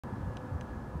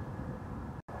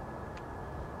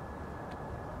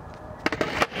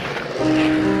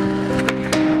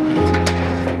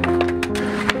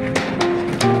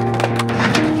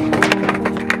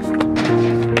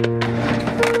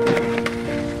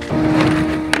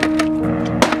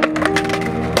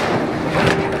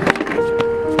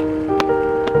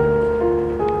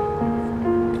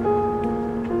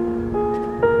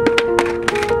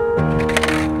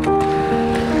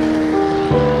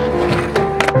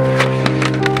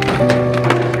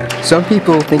Some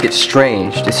people think it's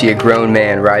strange to see a grown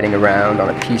man riding around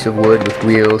on a piece of wood with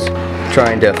wheels,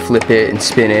 trying to flip it and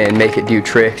spin it and make it do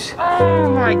tricks.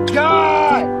 Oh my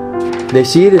God! They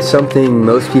see it as something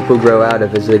most people grow out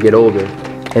of as they get older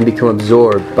and become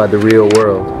absorbed by the real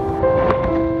world.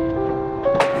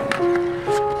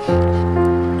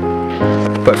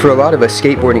 But for a lot of us,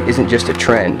 skateboarding isn't just a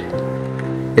trend.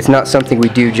 It's not something we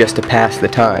do just to pass the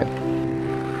time.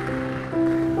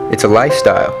 It's a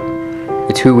lifestyle.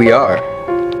 It's who we are.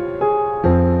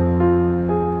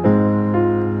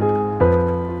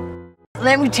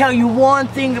 Let me tell you one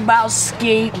thing about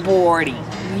skateboarding.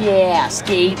 Yeah,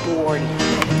 skateboarding.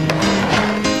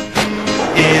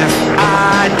 If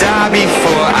I die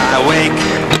before I wake,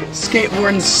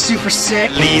 Skateboarding's super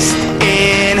sick. at least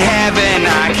in heaven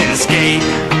I can skate.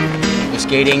 With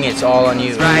skating, it's all on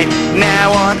you. Right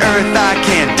now on earth I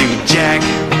can't do jack.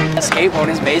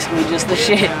 Skateboarding's basically just the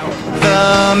shit.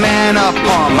 The man up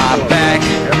on my back.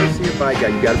 Never see a bike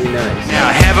guy, you gotta be nice. Now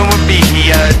heaven would be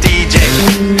a DJ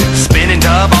spinning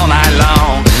dub all night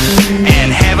long,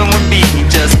 and heaven would be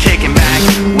just kicking back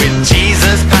with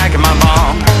Jesus packing my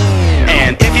bomb.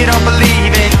 And if you don't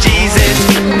believe in Jesus,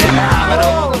 then I'm an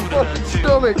old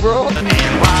Stomach, bro.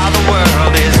 and while the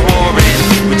world is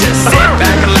warring, we just sit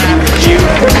back and laugh at you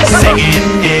singing.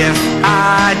 If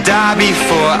I die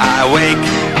before I wake,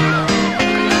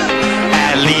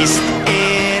 at least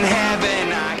in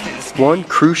heaven I can skate. One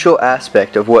crucial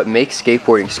aspect of what makes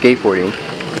skateboarding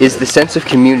is the sense of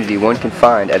community one can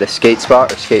find at a skate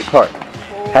spot or skate park.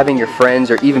 Having your friends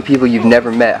or even people you've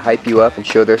never met hype you up and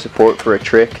show their support for a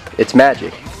trick, it's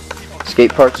magic.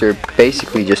 Skate parks are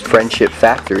basically just friendship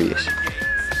factories.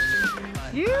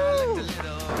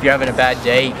 If you're having a bad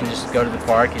day, you can just go to the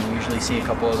park and usually see a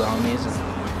couple of the homies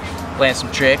and land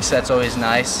some tricks. That's always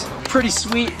nice. Pretty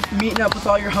sweet meeting up with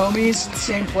all your homies at the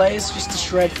same place just to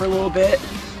shred for a little bit.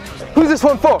 Who's this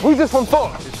one for? Who's this one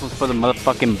for? This one's for the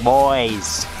motherfucking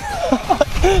boys.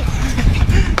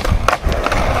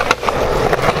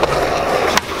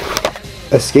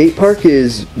 A skate park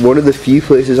is one of the few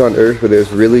places on earth where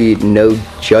there's really no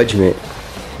judgment,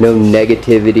 no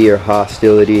negativity or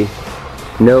hostility,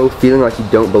 no feeling like you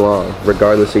don't belong,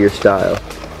 regardless of your style.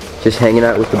 Just hanging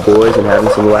out with the boys and having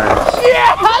some laughs.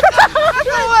 Yeah!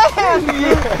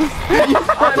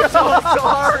 I'm so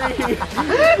sorry!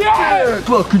 Yeah!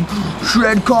 Fucking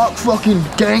shred cock, fucking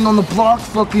gang on the block,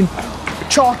 fucking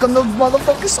chalk on the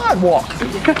motherfucking sidewalk.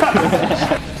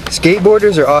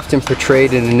 Skateboarders are often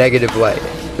portrayed in a negative light.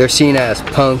 They're seen as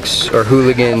punks or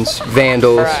hooligans,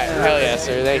 vandals. Alright, hell yeah,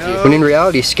 sir, thank you. When in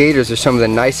reality, skaters are some of the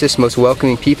nicest, most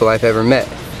welcoming people I've ever met.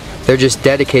 They're just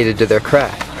dedicated to their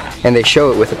craft, and they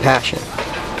show it with a passion.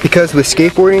 Because with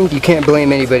skateboarding, you can't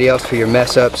blame anybody else for your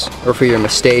mess-ups or for your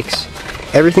mistakes.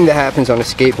 Everything that happens on a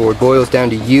skateboard boils down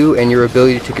to you and your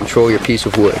ability to control your piece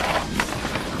of wood.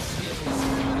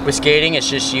 With skating, it's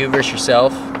just you versus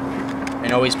yourself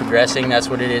and always progressing. That's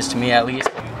what it is to me, at least.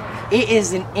 It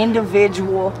is an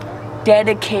individual,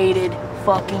 dedicated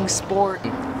fucking sport.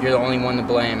 You're the only one to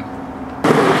blame.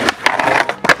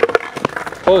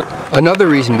 Another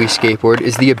reason we skateboard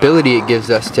is the ability it gives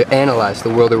us to analyze the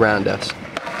world around us.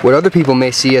 What other people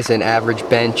may see as an average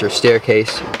bench or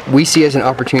staircase, we see as an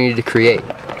opportunity to create.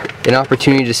 An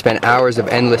opportunity to spend hours of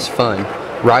endless fun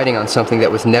riding on something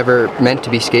that was never meant to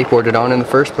be skateboarded on in the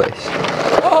first place.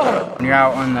 When you're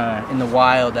out in the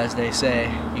wild, as they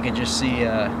say, you can just see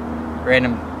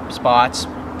random spots.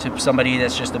 To somebody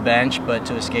that's just a bench, but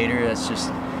to a skater that's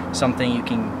just something you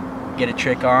can get a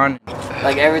trick on.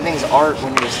 Like everything's art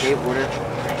when you're a skateboarder.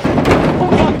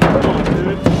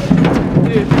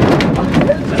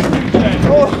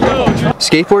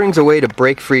 Skateboarding is a way to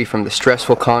break free from the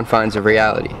stressful confines of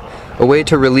reality. A way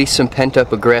to release some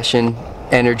pent-up aggression,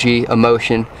 energy,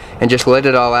 emotion, and just let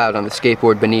it all out on the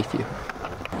skateboard beneath you.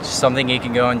 It's just something you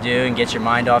can go and do and get your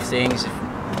mind off things if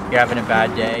you're having a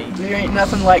bad day. There ain't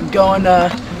nothing like going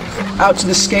out to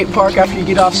the skate park after you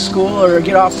get off school or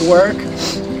get off work.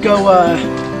 Go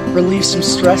relieve some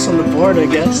stress on the board, I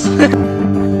guess.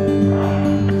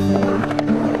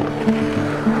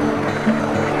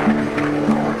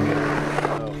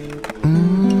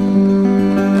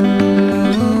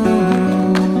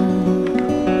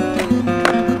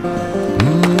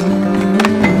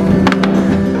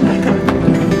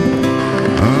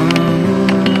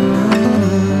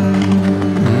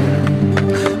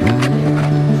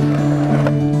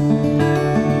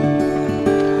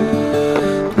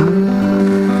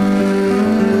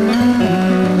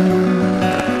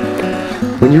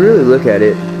 When you really look at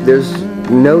it, there's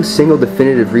no single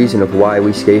definitive reason of why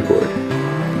we skateboard.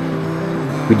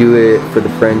 We do it for the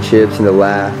friendships and the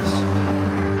laughs.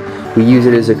 We use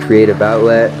it as a creative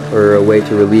outlet or a way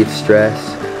to relieve stress.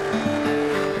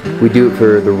 We do it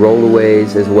for the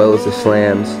rollaways as well as the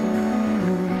slams.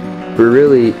 But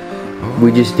really,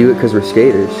 we just do it because we're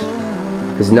skaters.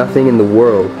 Because nothing in the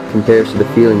world compares to the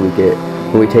feeling we get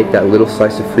when we take that little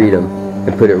slice of freedom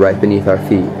and put it right beneath our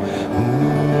feet.